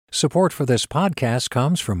Support for this podcast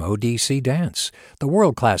comes from ODC Dance. The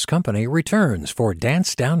world-class company returns for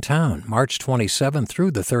Dance Downtown, March 27th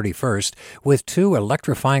through the 31st, with 2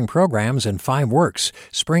 electrifying programs and 5 works,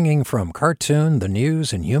 springing from cartoon, the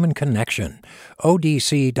news, and human connection.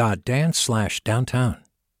 odc.dance/downtown.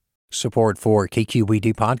 Support for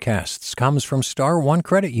KQED podcasts comes from Star One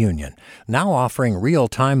Credit Union, now offering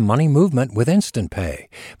real-time money movement with Instant Pay.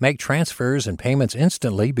 Make transfers and payments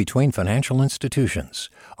instantly between financial institutions,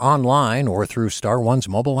 online or through Star One's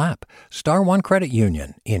mobile app. Star One Credit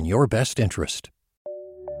Union, in your best interest.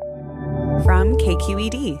 From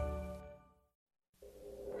KQED.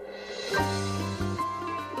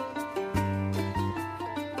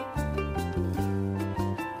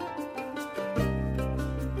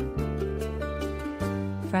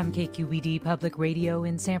 From KQED Public Radio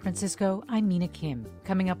in San Francisco, I'm Mina Kim.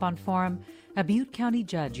 Coming up on Forum, a Butte County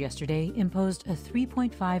judge yesterday imposed a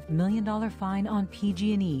 $3.5 million fine on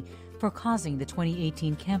PG&E for causing the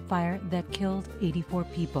 2018 Camp Fire that killed 84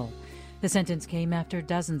 people. The sentence came after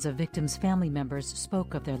dozens of victims' family members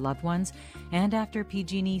spoke of their loved ones and after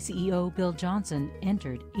PG&E CEO Bill Johnson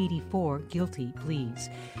entered 84 guilty pleas.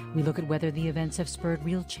 We look at whether the events have spurred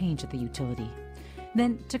real change at the utility.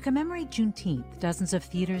 Then, to commemorate Juneteenth, dozens of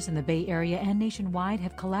theaters in the Bay Area and nationwide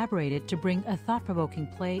have collaborated to bring a thought-provoking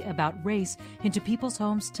play about race into people's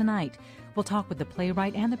homes tonight. We'll talk with the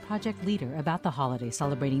playwright and the project leader about the holiday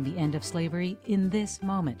celebrating the end of slavery in this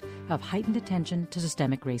moment of heightened attention to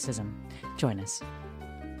systemic racism. Join us.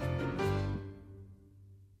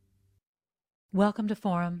 Welcome to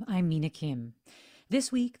Forum. I'm Mina Kim. This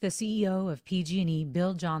week, the CEO of PG&E,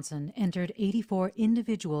 Bill Johnson, entered 84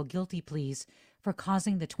 individual guilty pleas for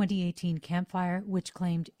causing the 2018 Camp Fire, which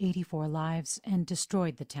claimed 84 lives and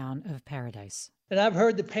destroyed the town of Paradise. And I've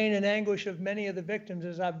heard the pain and anguish of many of the victims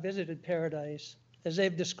as I've visited Paradise, as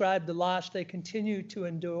they've described the loss they continue to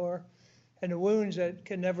endure and the wounds that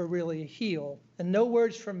can never really heal. And no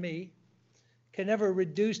words from me can ever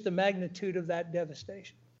reduce the magnitude of that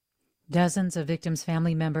devastation. Dozens of victims'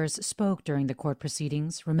 family members spoke during the court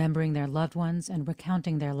proceedings, remembering their loved ones and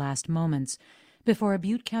recounting their last moments, before a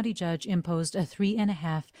Butte County judge imposed a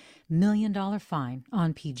 $3.5 million fine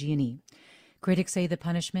on PG&E. Critics say the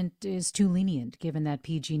punishment is too lenient, given that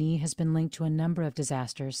PG&E has been linked to a number of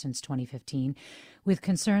disasters since 2015. With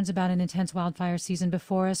concerns about an intense wildfire season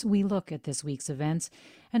before us, we look at this week's events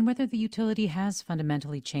and whether the utility has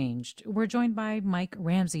fundamentally changed. We're joined by Mike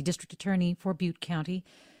Ramsey, District Attorney for Butte County.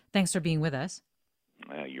 Thanks for being with us.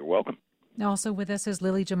 You're welcome. Also with us is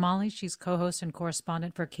Lily Jamali. She's co-host and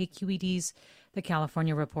correspondent for KQED's The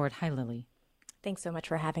California Report. Hi, Lily. Thanks so much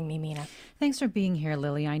for having me, Mina. Thanks for being here,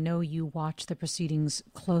 Lily. I know you watch the proceedings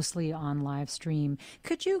closely on live stream.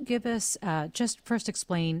 Could you give us, just first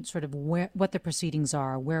explain sort of what the proceedings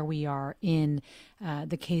are, where we are in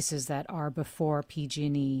the cases that are before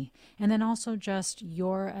PG&E, and then also just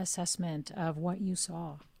your assessment of what you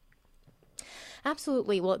saw?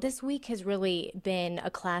 Absolutely. Well, this week has really been a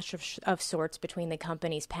clash of sorts between the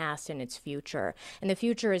company's past and its future. And the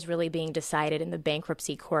future is really being decided in the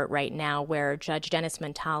bankruptcy court right now, where Judge Dennis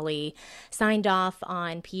Montali signed off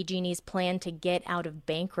on PG&E's plan to get out of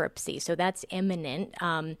bankruptcy. So that's imminent.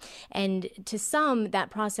 And to some, that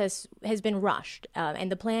process has been rushed.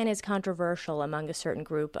 And the plan is controversial among a certain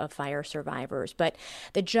group of fire survivors. But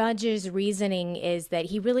the judge's reasoning is that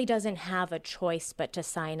he really doesn't have a choice but to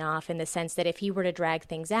sign off, in the sense that if he were to drag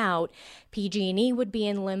things out, PG&E would be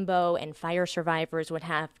in limbo and fire survivors would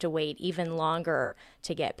have to wait even longer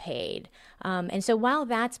to get paid. And so while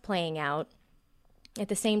that's playing out, at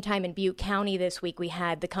the same time in Butte County this week, we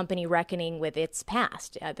had the company reckoning with its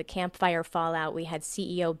past. The Camp Fire fallout, we had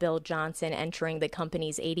CEO Bill Johnson entering the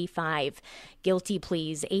company's 85 guilty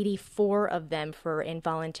pleas, 84 of them for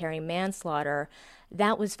involuntary manslaughter.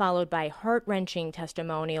 That was followed by heart-wrenching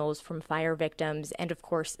testimonials from fire victims and, of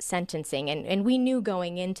course, sentencing. And we knew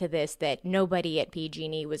going into this that nobody at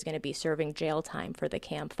PG&E was going to be serving jail time for the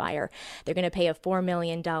Camp Fire. They're going to pay a $4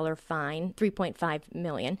 million fine, $3.5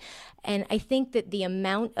 million. And I think that the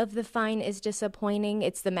amount of the fine is disappointing.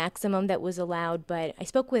 It's the maximum that was allowed. But I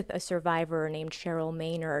spoke with a survivor named Cheryl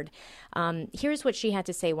Maynard. Here's what she had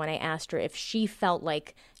to say when I asked her if she felt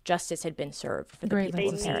like justice had been served for the people of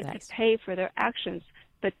Paradise. They need to pay for their actions,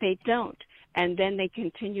 but they don't. And then they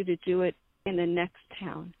continue to do it in the next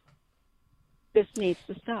town. This needs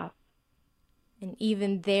to stop. And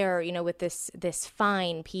even there, you know, with this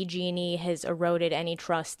fine, PG&E has eroded any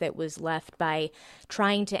trust that was left by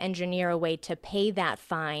trying to engineer a way to pay that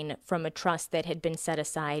fine from a trust that had been set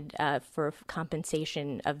aside for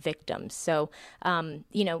compensation of victims. So,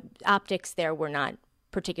 optics there were not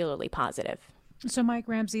particularly positive. So, Mike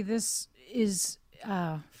Ramsey, this is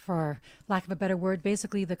for lack of a better word,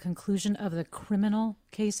 basically the conclusion of the criminal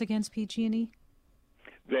case against PG&E?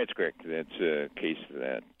 That's correct. That's a case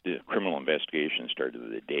that the criminal investigation started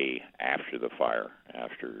the day after the fire,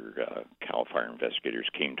 after CAL FIRE investigators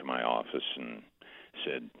came to my office and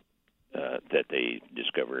said that they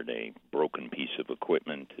discovered a broken piece of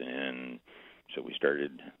equipment. And so we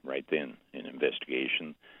started right then an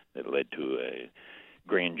investigation that led to a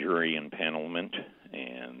grand jury impanelment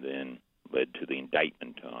and then led to the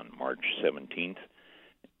indictment on March 17th.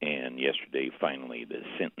 And yesterday, finally, the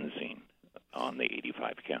sentencing on the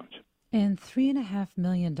 85 counts. And $3.5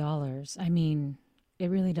 million, I mean, it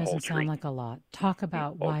really doesn't sound like a lot. Talk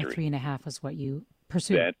about why 3.5 is what you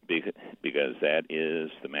pursued. That because that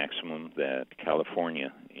is the maximum that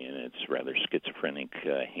California, in its rather schizophrenic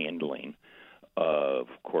handling of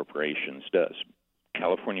corporations, does.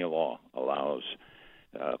 California law allows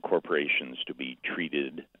corporations to be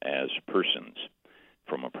treated as persons.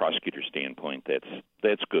 From a prosecutor standpoint,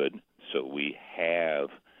 that's good. So we have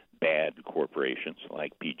bad corporations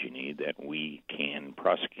like PG&E that we can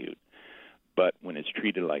prosecute. But when it's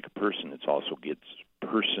treated like a person, it also gets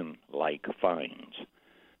person-like fines.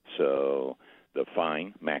 So the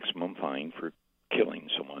fine, maximum fine for killing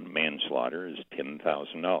someone, manslaughter, is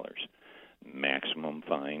 $10,000. Maximum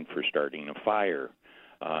fine for starting a fire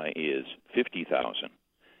is $50,000.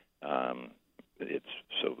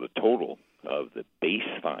 So the total of the base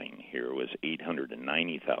fine here was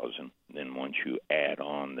 $890,000. Then once you add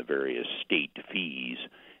on the various state fees,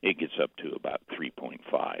 it gets up to about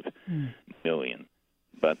 $3.5 million.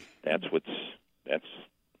 But that's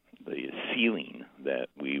the ceiling that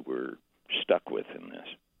we were stuck with in this.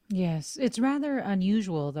 Yes. It's rather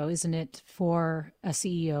unusual, though, isn't it, for a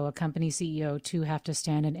CEO, a company CEO, to have to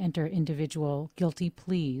stand and enter individual guilty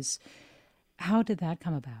pleas. How did that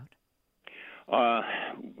come about?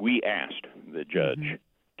 We asked the judge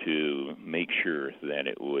to make sure that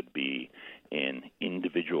it would be an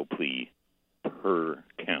individual plea per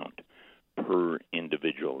count, per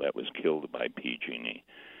individual that was killed by PG&E,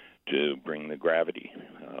 to bring the gravity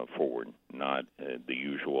forward, not the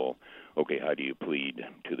usual, okay, how do you plead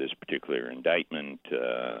to this particular indictment,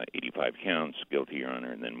 85 counts, guilty, Your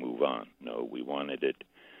Honor, and then move on. No, we wanted it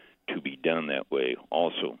to be done that way.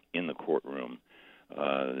 Also, in the courtroom,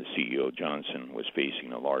 the CEO, Johnson, was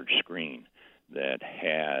facing a large screen that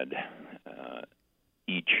had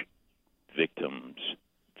each victim's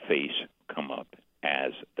face come up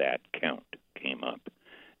as that count came up,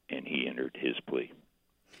 and he entered his plea.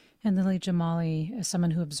 And Lily Jamali, as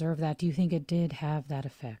someone who observed that, do you think it did have that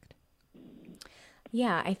effect?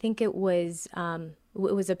 Yeah, I think it was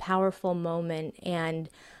a powerful moment, and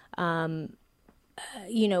I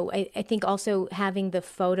think also having the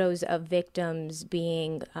photos of victims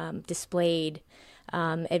being displayed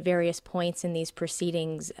at various points in these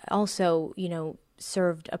proceedings also,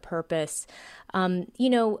 served a purpose. An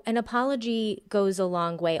apology goes a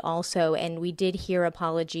long way also, and we did hear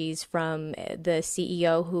apologies from the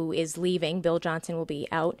CEO who is leaving. Bill Johnson will be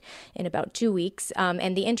out in about 2 weeks,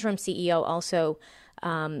 and the interim CEO also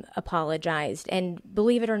apologized. And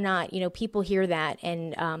believe it or not, people hear that,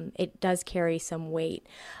 and it does carry some weight.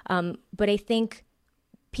 But I think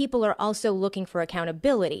people are also looking for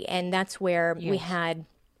accountability, and that's where we had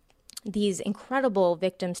these incredible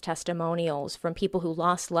victims' testimonials from people who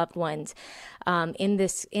lost loved ones in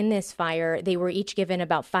this fire. They were each given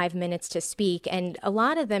about 5 minutes to speak, and a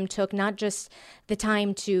lot of them took not just the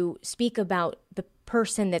time to speak about the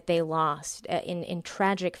person that they lost in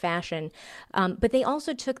tragic fashion, but they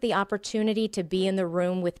also took the opportunity to be in the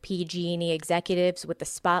room with PG&E executives with the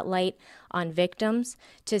spotlight on victims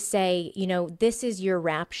to say, this is your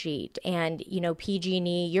rap sheet, and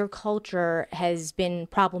PG&E, your culture has been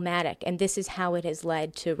problematic, and this is how it has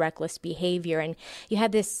led to reckless behavior. And you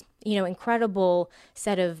had this incredible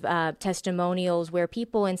set of testimonials where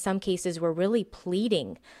people in some cases were really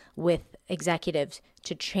pleading with executives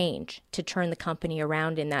to change, to turn the company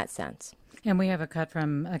around in that sense. And we have a cut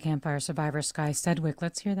from a Camp Fire survivor, Sky Sedgwick.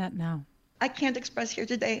 Let's hear that now. I can't express here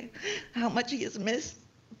today how much he is missed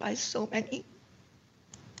by so many.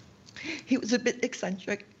 He was a bit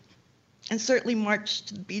eccentric and certainly marched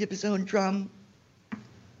to the beat of his own drum.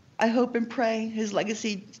 I hope and pray his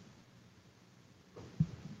legacy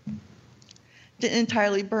didn't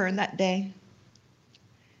entirely burn that day.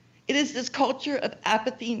 It is this culture of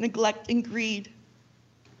apathy, neglect, and greed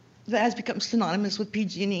that has become synonymous with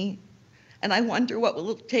PG&E, and I wonder what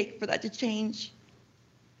will it take for that to change.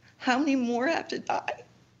 How many more have to die?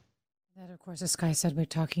 That, of course, as Sky said, we're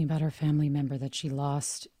talking about her family member that she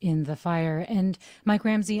lost in the fire. And Mike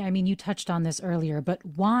Ramsey, I mean, you touched on this earlier, but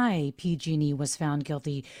why PG&E was found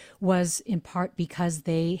guilty was in part because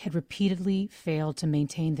they had repeatedly failed to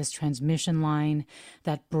maintain this transmission line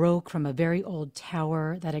that broke from a very old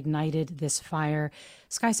tower that ignited this fire.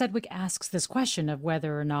 Sky Sedgwick asks this question of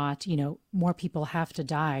whether or not, more people have to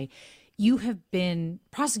die. You have been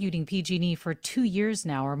prosecuting PG&E for 2 years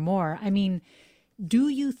now or more. I mean, do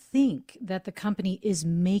you think that the company is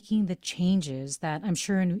making the changes that I'm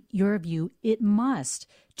sure in your view it must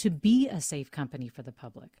to be a safe company for the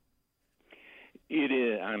public? It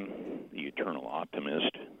is. I'm the eternal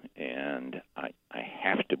optimist, and I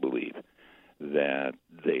have to believe that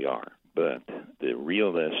they are. But the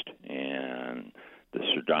realist and the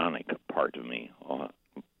sardonic part of me,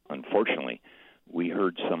 unfortunately, we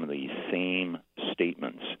heard some of these same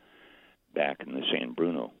statements back in the San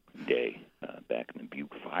Bruno day, back in the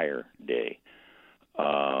Butte Fire day.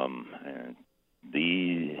 And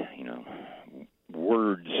these,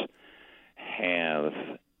 words have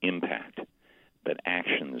impact, but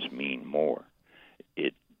actions mean more.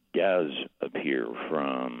 It does appear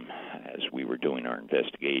from, as we were doing our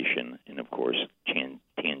investigation, and of course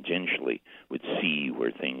tangentially would see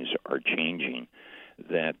where things are changing,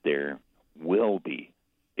 that there will be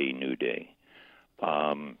a new day.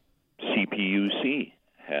 CPUC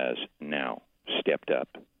has now stepped up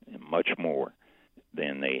much more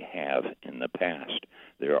than they have in the past.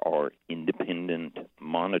 There are independent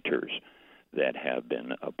monitors that have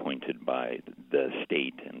been appointed by the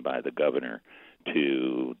state and by the governor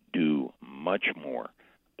to do much more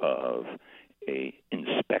of a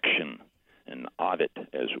inspection, an audit,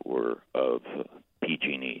 as it were, of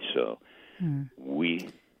PG&E. So we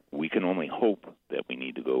can only hope that we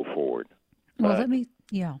need to go forward. Well,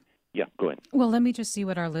 Yeah, go ahead. Well, let me just see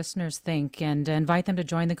what our listeners think and invite them to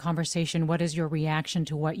join the conversation. What is your reaction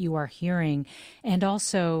to what you are hearing? And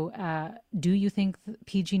also, do you think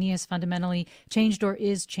PG&E has fundamentally changed or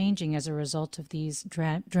is changing as a result of these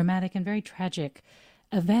dramatic and very tragic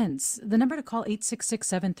events? The number to call,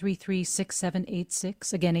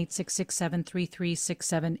 866-733-6786. Again,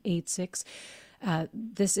 866-733-6786.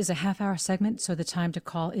 This is a half-hour segment, so the time to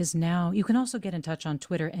call is now. You can also get in touch on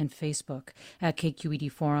Twitter and Facebook at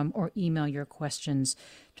KQED Forum or email your questions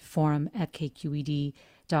to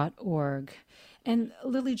forum@kqed.org. And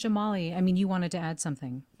Lily Jamali, I mean, you wanted to add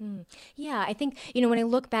something. Yeah, I think, when I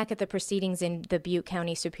look back at the proceedings in the Butte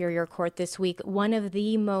County Superior Court this week, one of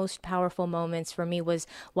the most powerful moments for me was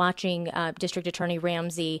watching District Attorney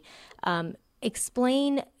Ramsey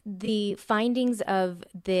explain the findings of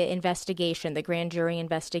the investigation, the grand jury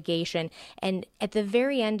investigation. And at the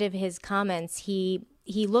very end of his comments, he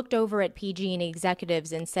looked over at PG&E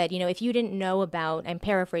executives and said, if you didn't know about, I'm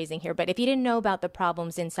paraphrasing here, but if you didn't know about the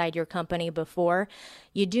problems inside your company before,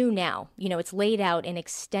 you do now. It's laid out in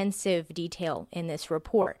extensive detail in this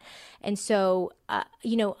report. And so,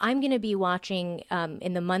 I'm going to be watching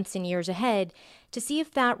in the months and years ahead to see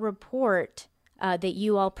if that report that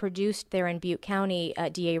you all produced there in Butte County,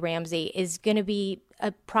 DA Ramsey, is going to be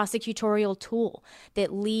a prosecutorial tool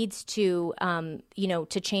that leads to,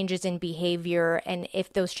 to changes in behavior. And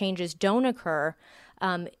if those changes don't occur,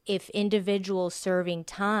 if individuals serving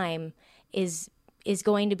time is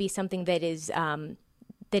going to be something that is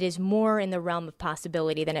more in the realm of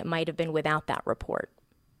possibility than it might have been without that report.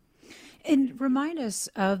 And remind us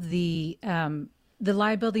of the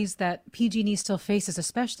liabilities that PG&E still faces,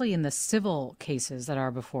 especially in the civil cases that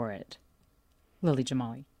are before it. Lily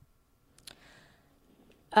Jamali.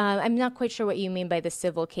 I'm not quite sure what you mean by the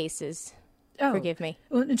civil cases. Oh. Forgive me.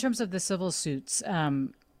 Well, in terms of the civil suits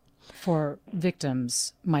for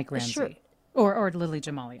victims, Mike Ramsey. Sure. Or Lily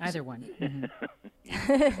Jamali, either one. Mm-hmm.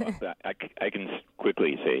 I can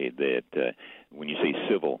quickly say that when you say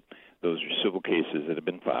civil, those are civil cases that have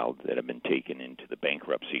been filed, that have been taken into the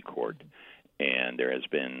bankruptcy court. And there has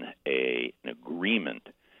been an agreement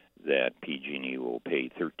that PG&E will pay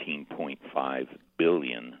 $13.5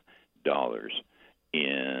 billion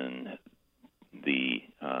in the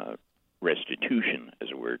restitution, as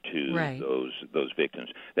it were, to those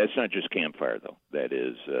victims. That's not just Camp Fire, though. That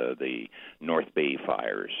is the North Bay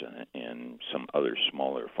fires and some other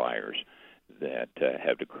smaller fires that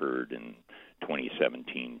have occurred in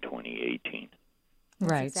 2017, 2018.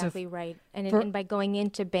 That's exactly right. And by going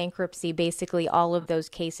into bankruptcy, basically all of those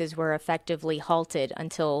cases were effectively halted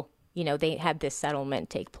until, they had this settlement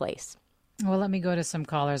take place. Well, let me go to some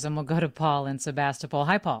callers, and we'll go to Paul in Sebastopol.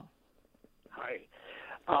 Hi, Paul. Hi.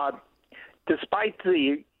 Despite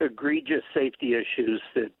the egregious safety issues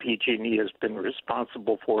that PG&E has been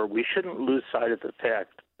responsible for, we shouldn't lose sight of the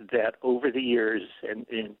fact that over the years, and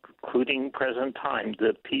including present time,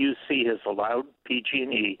 the PUC has allowed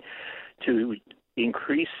PG&E to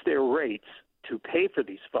increase their rates to pay for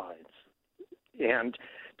these fines. And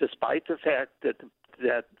despite the fact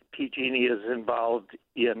that PG&E is involved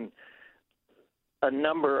in a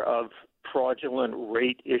number of fraudulent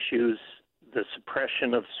rate issues, the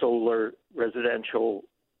suppression of solar residential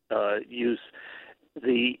use,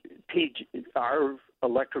 our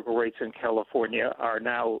electrical rates in California are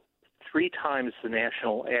now 3 times the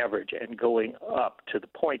national average and going up, to the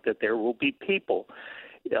point that there will be people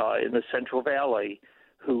in the Central Valley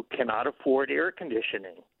who cannot afford air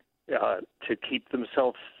conditioning to keep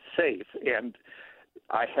themselves safe. And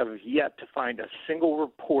I have yet to find a single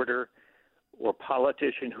reporter or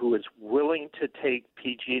politician who is willing to take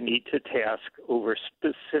PG&E to task over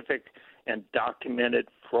specific and documented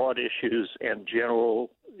fraud issues and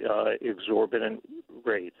general exorbitant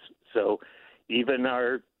rates. So even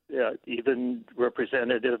even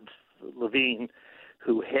Representative Levine,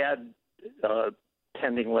 who had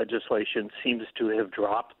pending legislation, seems to have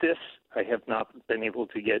dropped this. I have not been able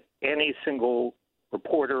to get any single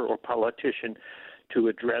reporter or politician to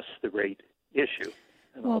address the rate issue.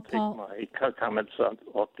 And well, I'll Paul, take my comments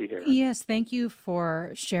off the air. Yes, thank you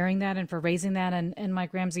for sharing that and for raising that. And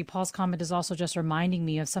Mike Ramsey, Paul's comment is also just reminding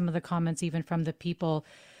me of some of the comments even from the people,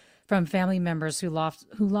 from family members who lost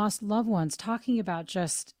loved ones, talking about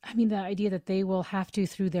just, the idea that they will have to,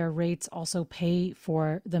 through their rates, also pay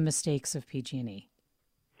for the mistakes of PG&E.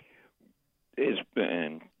 It's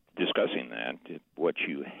been discussing that. What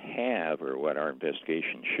you have, or what our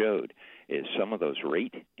investigation showed, is some of those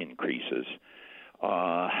rate increases.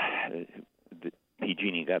 The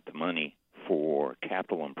PG&E got the money for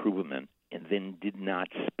capital improvement and then did not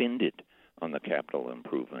spend it on the capital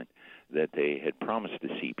improvement that they had promised the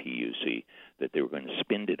CPUC that they were going to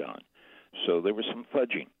spend it on. So there was some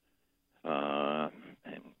fudging,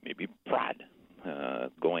 and maybe fraud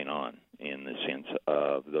going on in the sense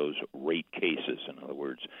of those rate cases. In other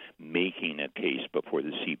words, making a case before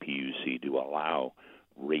the CPUC to allow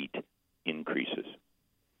rate increases.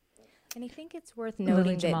 And I think it's worth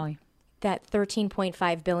noting that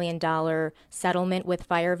 $13.5 billion settlement with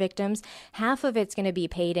fire victims, half of it's going to be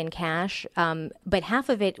paid in cash, but half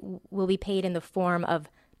of it will be paid in the form of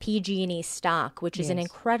PG&E stock, which is an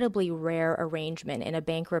incredibly rare arrangement in a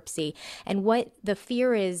bankruptcy. And what the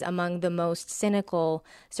fear is among the most cynical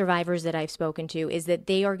survivors that I've spoken to is that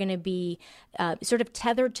they are going to be sort of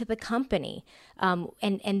tethered to the company.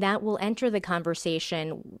 And that will enter the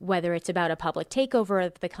conversation, whether it's about a public takeover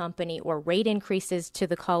of the company or rate increases, to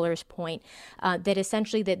the caller's point, that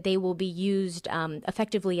essentially that they will be used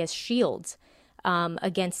effectively as shields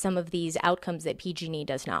against some of these outcomes that PG&E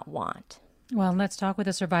does not want. Well, let's talk with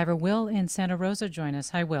a survivor. Will in Santa Rosa join us.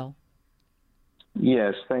 Hi, Will.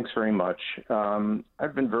 Yes, thanks very much.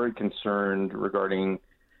 I've been very concerned regarding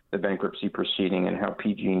the bankruptcy proceeding and how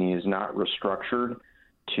PG&E is not restructured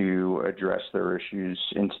to address their issues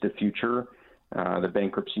into the future. The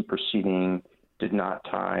bankruptcy proceeding did not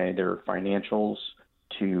tie their financials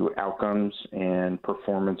to outcomes and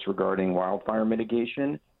performance regarding wildfire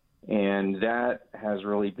mitigation, and that has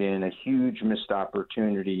really been a huge missed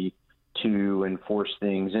opportunity to enforce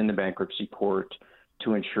things in the bankruptcy court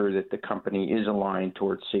to ensure that the company is aligned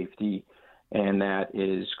towards safety, and that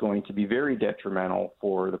is going to be very detrimental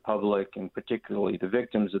for the public and particularly the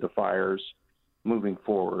victims of the fires moving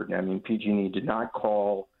forward. I mean, PG&E did not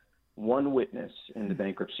call one witness in the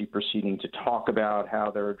bankruptcy proceeding to talk about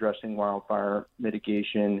how they're addressing wildfire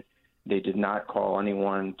mitigation. They did not call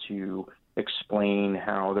anyone to explain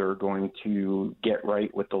how they're going to get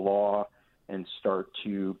right with the law and start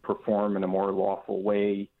to perform in a more lawful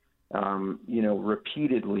way.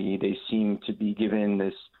 Repeatedly, they seem to be given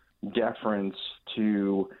this deference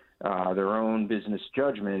to their own business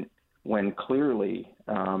judgment when clearly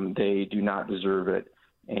they do not deserve it.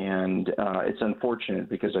 And it's unfortunate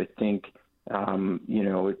because I think,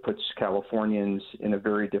 it puts Californians in a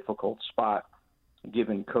very difficult spot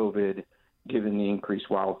given COVID, given the increased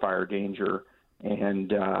wildfire danger.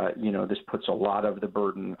 And, this puts a lot of the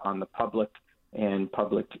burden on the public and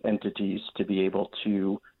public entities to be able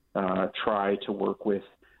to try to work with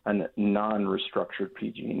a non-restructured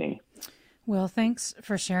PG&E. Well, thanks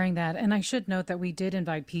for sharing that. And I should note that we did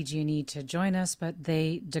invite PG&E to join us, but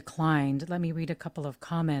they declined. Let me read a couple of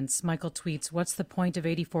comments. Michael tweets, "What's the point of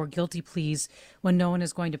 84 guilty pleas when no one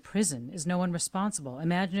is going to prison? Is no one responsible?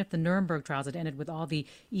 Imagine if the Nuremberg trials had ended with all the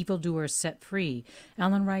evildoers set free."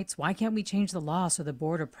 Alan writes, "Why can't we change the law so the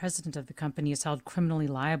board or president of the company is held criminally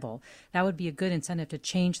liable? That would be a good incentive to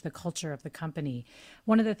change the culture of the company."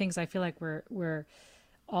 One of the things I feel like we're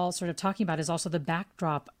all sort of talking about is also the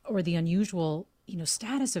backdrop or the unusual,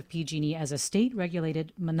 status of PG&E as a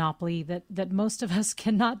state-regulated monopoly that most of us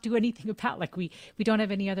cannot do anything about. Like we don't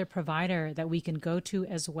have any other provider that we can go to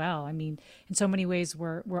as well. I mean, in so many ways,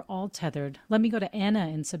 we're all tethered. Let me go to Anna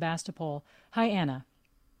in Sebastopol. Hi, Anna.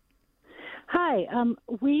 Hi.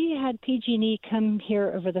 We had PG&E come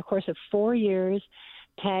here over the course of 4 years,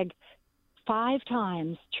 tag 5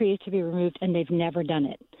 times trees to be removed, and they've never done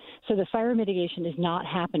it. So the fire mitigation is not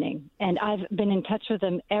happening. And I've been in touch with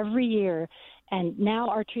them every year, and now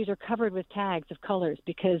our trees are covered with tags of colors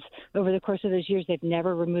because over the course of those years, they've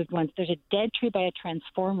never removed one. There's a dead tree by a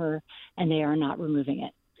transformer, and they are not removing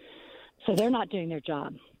it. So they're not doing their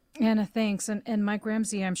job. Anna, thanks. And Mike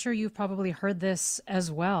Ramsey, I'm sure you've probably heard this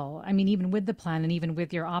as well. I mean, even with the plan and even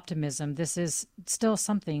with your optimism, this is still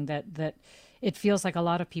something that it feels like a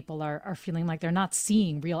lot of people are feeling like they're not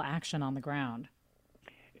seeing real action on the ground.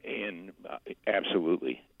 And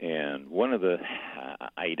absolutely. And one of the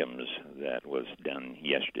items that was done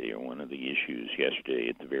yesterday, or one of the issues yesterday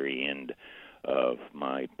at the very end of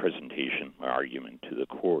my presentation, my argument to the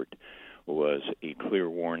court, was a clear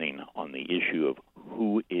warning on the issue of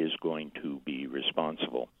who is going to be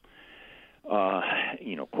responsible.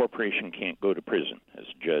 Corporation can't go to prison. As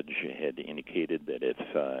the judge had indicated that if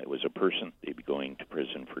it was a person, they'd be going to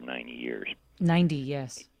prison for 90 years. 90,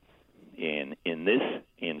 yes. And in this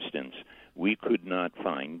instance, we could not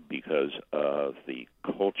find, because of the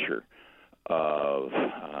culture of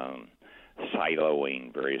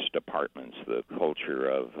siloing various departments, the culture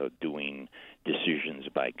of doing decisions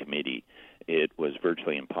by committee, it was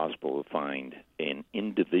virtually impossible to find an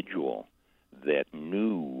individual that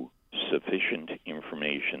knew sufficient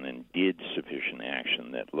information and did sufficient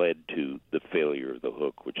action that led to the failure of the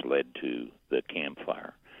hook, which led to the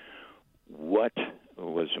campfire. What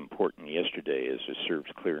was important yesterday is it serves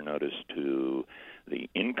clear notice to the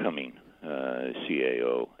incoming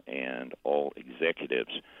CAO and all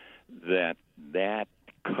executives that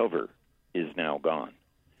cover is now gone,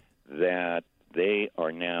 that they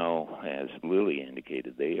are now, as Lily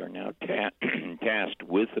indicated, they are now tasked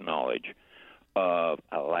with the knowledge of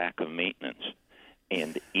a lack of maintenance.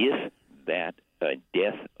 And if that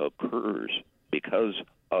death occurs because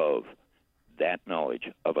of that knowledge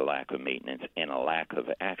of a lack of maintenance and a lack of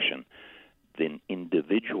action, then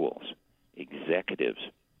individuals, executives,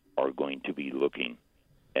 are going to be looking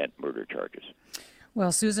at murder charges.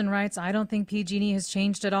 Well, Susan writes, I don't think PG&E has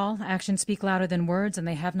changed at all. Actions speak louder than words, and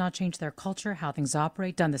they have not changed their culture, how things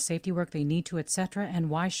operate, done the safety work they need to, etc. And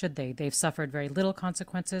why should they? They've suffered very little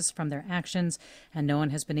consequences from their actions, and no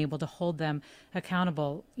one has been able to hold them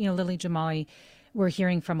accountable. Lily Jamali, we're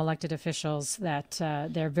hearing from elected officials that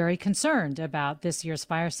they're very concerned about this year's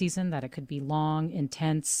fire season, that it could be long,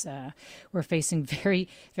 intense. We're facing very,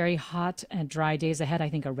 very hot and dry days ahead. I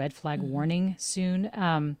think a red flag warning soon.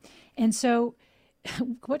 And so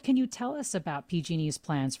what can you tell us about PG&E's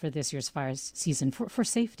plans for this year's fire season for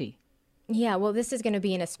safety? Yeah, well, this is going to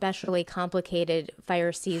be an especially complicated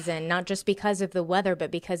fire season, not just because of the weather, but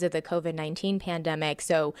because of the COVID-19 pandemic.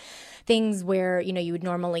 So things where, you would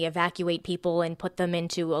normally evacuate people and put them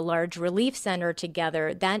into a large relief center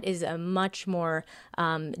together, that is a much more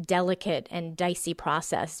delicate and dicey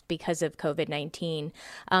process because of COVID-19.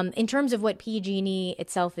 In terms of what PG&E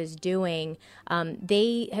itself is doing,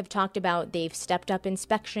 they have talked about they've stepped up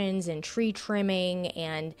inspections and tree trimming,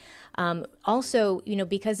 and also,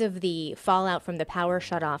 because of the fallout from the power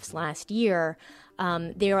shutoffs last year,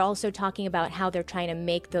 they are also talking about how they're trying to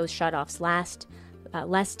make those shutoffs last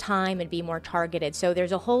less time and be more targeted. So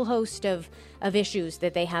there's a whole host of issues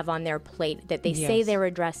that they have on their plate that they say they're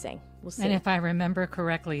addressing. We'll see. And if I remember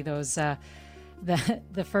correctly, those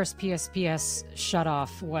the first PSPS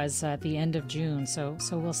shutoff was at the end of June. So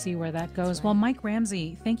we'll see where that goes. Right. Well, Mike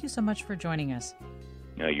Ramsey, thank you so much for joining us.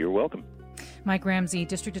 You're welcome. Mike Ramsey,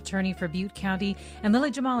 District Attorney for Butte County, and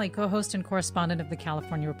Lily Jamali, co-host and correspondent of the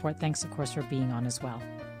California Report. Thanks, of course, for being on as well.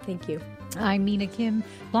 Thank you. I'm Mina Kim.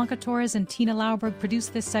 Blanca Torres and Tina Lauerberg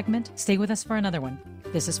produced this segment. Stay with us for another one.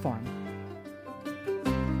 This is Forum.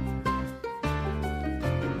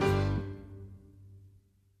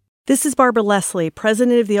 This is Barbara Leslie,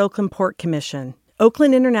 President of the Oakland Port Commission.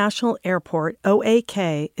 Oakland International Airport,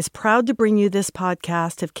 OAK, is proud to bring you this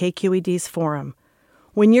podcast of KQED's Forum.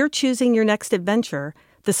 When you're choosing your next adventure,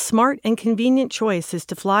 the smart and convenient choice is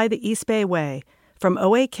to fly the East Bay Way from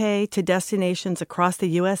OAK to destinations across the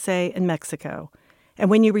USA and Mexico. And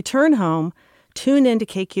when you return home, tune in to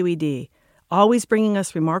KQED, always bringing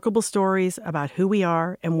us remarkable stories about who we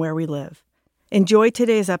are and where we live. Enjoy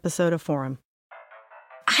today's episode of Forum.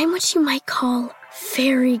 I'm what you might call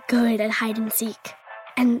very good at hide and seek.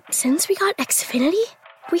 And since we got Xfinity,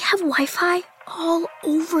 We have Wi-Fi all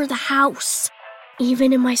over the house,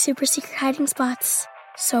 even in my super secret hiding spots.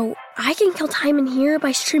 So I can kill time in here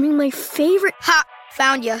by streaming my favorite... Ha!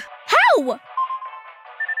 Found you. How?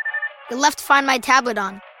 You left Find My tablet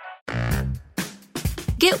on.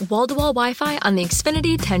 Get wall-to-wall Wi-Fi on the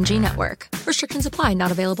Xfinity 10G network. Restrictions apply.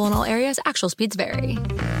 Not available in all areas. Actual speeds vary.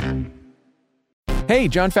 Hey,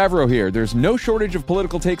 Jon Favreau here. There's no shortage of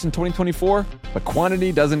political takes in 2024, but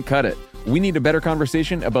quantity doesn't cut it. We need a better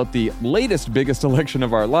conversation about the latest biggest election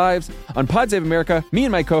of our lives. On Pod Save America, me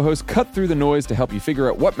and my co-hosts cut through the noise to help you figure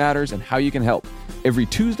out what matters and how you can help. Every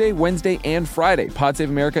Tuesday, Wednesday, and Friday, Pod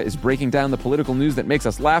Save America is breaking down the political news that makes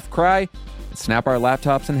us laugh, cry, and snap our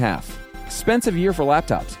laptops in half. Expensive year for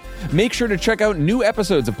laptops. Make sure to check out new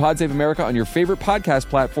episodes of Pod Save America on your favorite podcast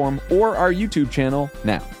platform or our YouTube channel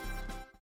now.